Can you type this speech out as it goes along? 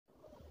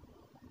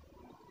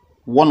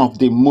one of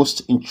the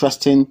most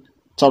interesting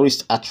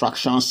tourist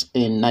attractions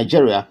in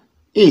Nigeria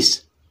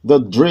is the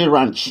Dre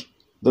Ranch.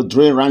 The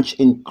Dre Ranch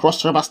in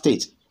Cross River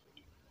State.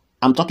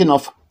 I'm talking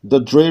of the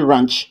Dre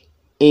Ranch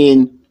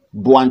in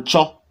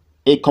Buancho,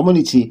 a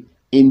community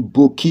in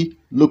Boki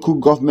local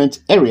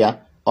government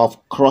area of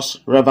Cross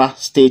River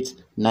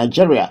State,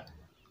 Nigeria,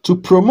 to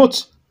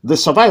promote the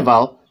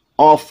survival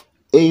of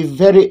a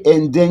very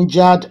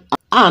endangered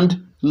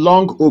and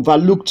long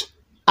overlooked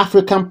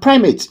African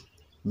primate,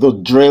 the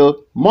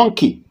drill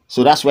monkey.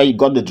 So that's where you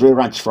got the Dre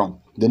Ranch from.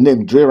 The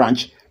name Dre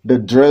Ranch, the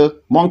drill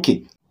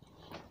monkey.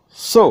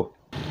 So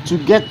to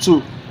get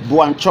to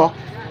Buancho,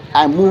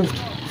 I moved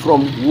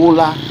from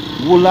Wola.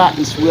 Wola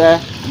is where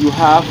you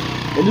have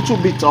a little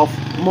bit of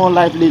more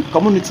lively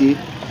community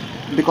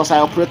because I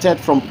operated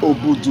from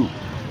Obudu.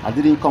 I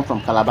didn't come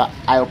from Calabar.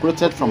 I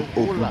operated from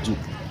Obudu.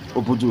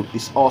 Obudu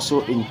is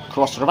also in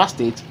Cross River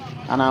State,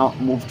 and I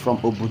moved from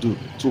Obudu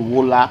to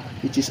Wola.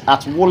 It is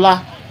at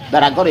Wola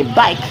that I got a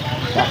bike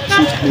that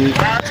took me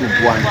to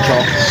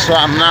Buancho. So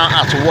I'm now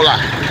at Wola.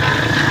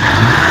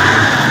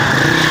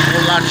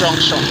 Wola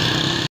Junction.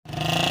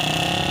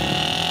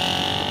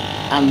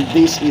 And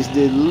this is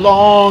the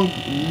long,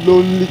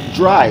 lonely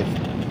drive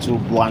to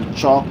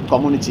Buancho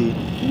community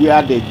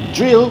where the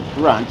Drill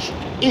Ranch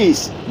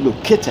is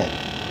located.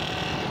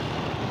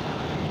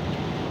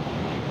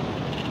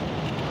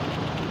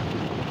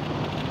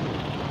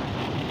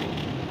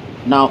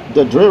 Now,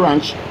 the Drill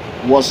Ranch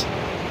was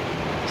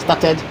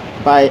started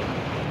by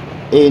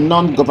a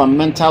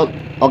non-governmental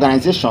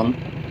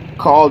organization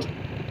called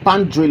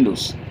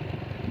Pandrilus.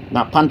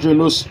 Now,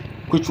 Pandrilus,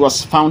 which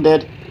was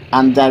founded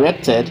and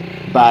directed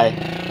by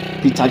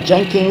Peter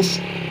Jenkins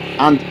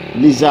and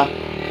Lisa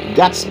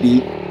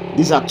Gatsby.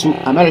 These are two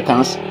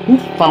Americans who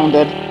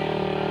founded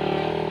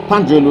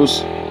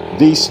Pandrilus.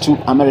 These two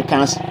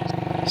Americans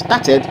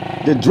started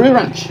the Dre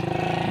Ranch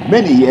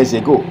many years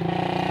ago.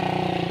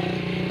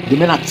 The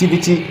main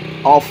activity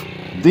of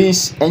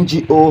this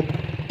NGO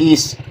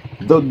is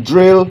the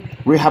Drill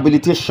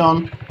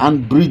Rehabilitation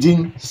and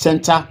Breeding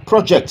Center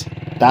Project.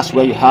 That's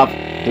where you have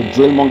the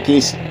drill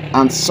monkeys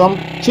and some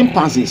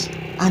chimpanzees,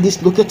 and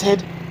it's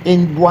located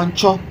in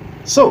Buancho.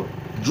 So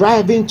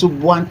driving to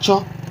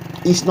Buancho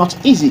is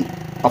not easy.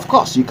 Of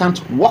course, you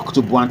can't walk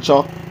to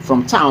Buancho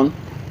from town,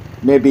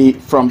 maybe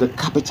from the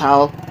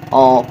capital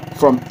or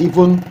from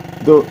even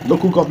the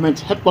local government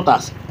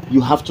headquarters.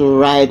 You have to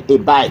ride a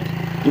bike.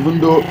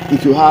 Even though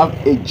if you have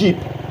a jeep,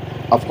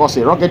 of course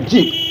a rugged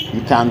jeep,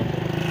 you can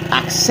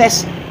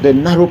access the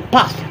narrow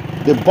path,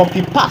 the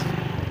bumpy path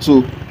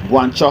to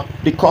Buancho,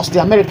 because the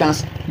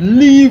Americans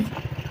live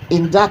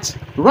in that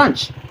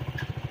ranch.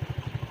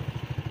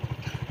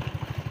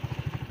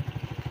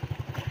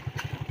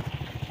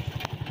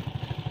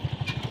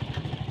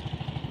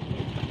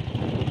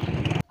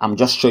 I'm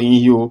just showing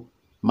you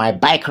my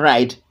bike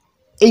ride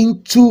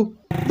into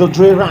the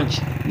Dre Ranch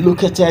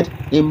located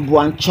in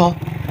Buancho,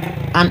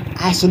 an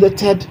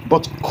isolated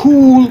but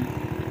cool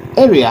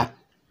area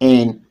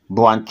in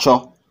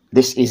Buancho.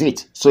 This is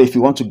it. So if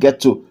you want to get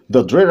to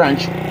the Dre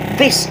Ranch,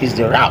 this is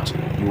the route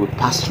you will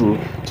pass through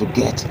to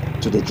get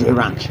to the Dre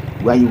Ranch,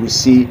 where you will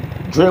see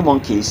Dre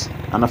monkeys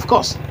and of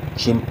course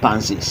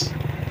chimpanzees.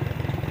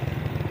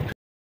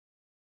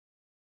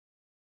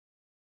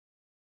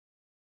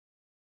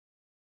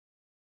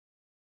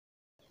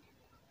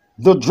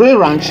 The Dre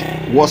Ranch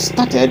was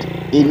started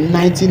in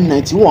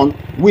 1991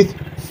 with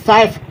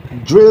 5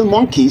 drill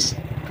monkeys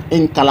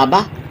in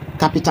Calabar,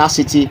 capital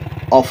city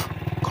of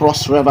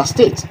Cross River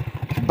State.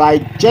 By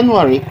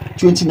January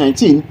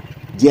 2019,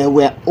 there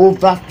were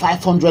over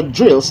 500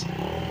 drills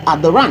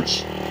at the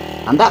ranch,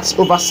 and that's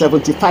over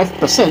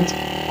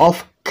 75%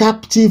 of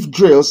captive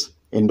drills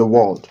in the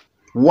world.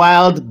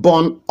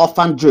 Wild-born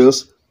orphan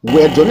drills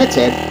were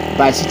donated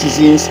by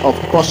citizens of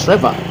Cross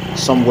River.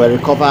 Some were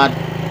recovered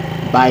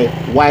by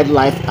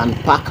wildlife and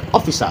park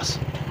officers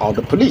or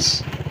the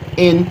police.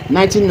 In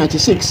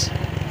 1996,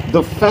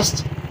 the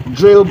first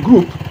drill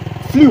group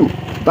flew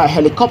by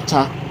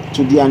helicopter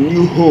to their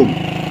new home,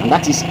 and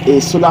that is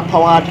a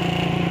solar-powered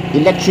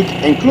electric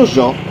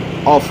enclosure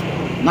of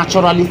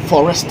naturally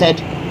forested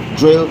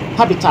drill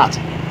habitat,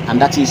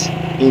 and that is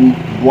in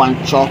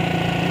Buancho,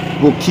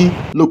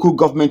 Boki local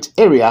government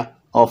area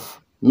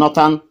of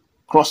northern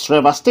Cross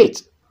River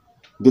State.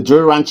 The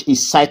Drill Ranch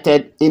is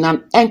sited in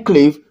an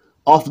enclave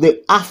of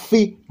the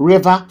Afi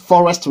River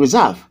Forest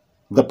Reserve.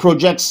 The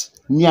project's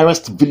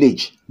nearest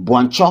village,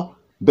 Buancho,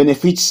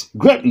 benefits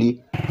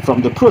greatly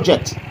from the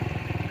project,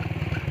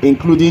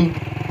 including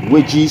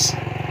wages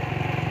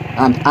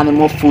and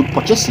animal food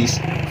purchases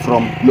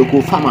from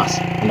local farmers,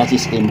 and that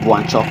is in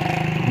Buancho.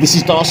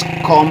 Visitors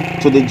come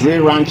to the Dre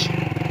Ranch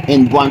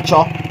in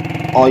Buancho,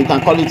 or you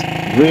can call it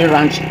Dre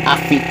Ranch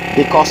Afi,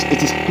 because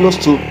it is close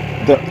to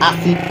the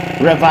Afi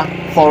River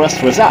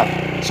Forest Reserve.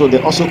 So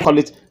they also call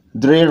it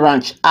Dre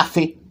Ranch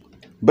Afi,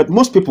 but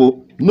most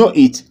people know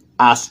it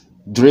as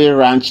Dre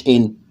Ranch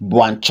in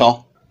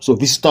Buancho. So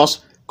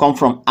visitors come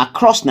from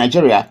across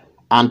Nigeria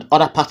and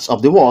other parts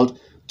of the world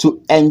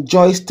to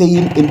enjoy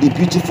staying in the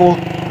beautiful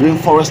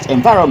rainforest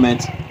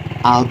environment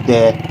out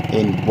there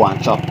in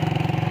Buancho.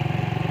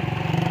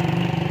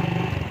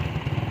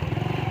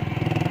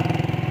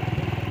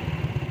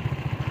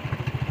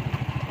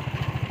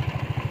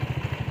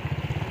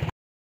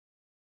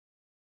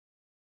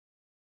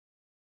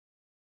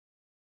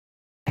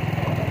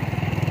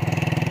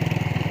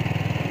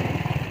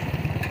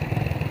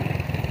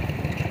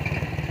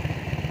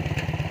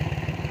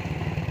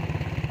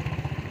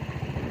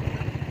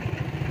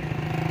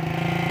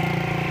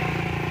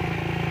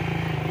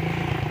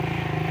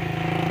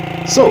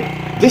 So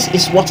this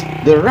is what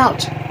the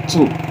route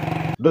to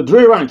the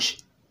drill ranch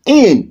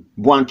in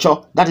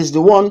Buancho, that is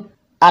the one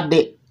at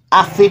the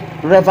Athi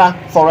River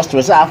Forest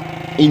Reserve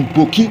in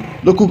Boki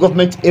local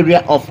government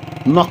area of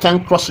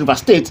Northern Cross River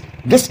State.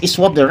 This is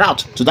what the route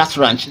to that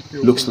ranch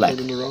looks like.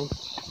 Dan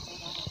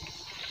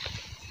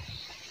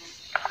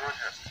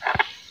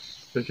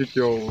ziet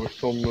je al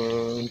some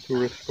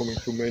tourists coming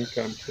to main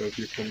camp, so if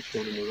you can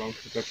show them around,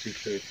 we'd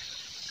appreciate.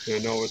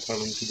 They're now at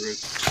Highland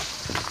Bridge.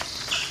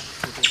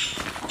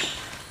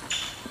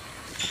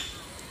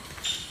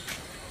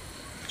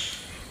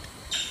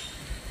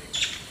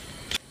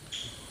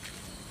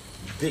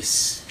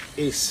 This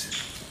is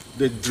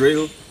the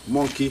Drill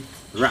Monkey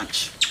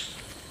Ranch,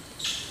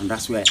 and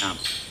that's where I am.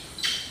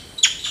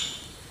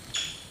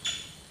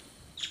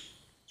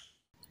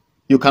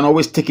 You can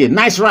always take a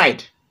nice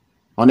ride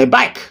on a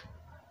bike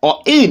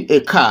or in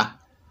a car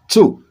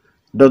to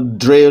the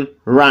Drill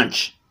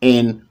Ranch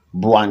in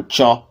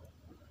Buancho,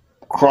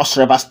 Cross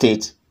River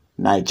State,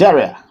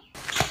 Nigeria.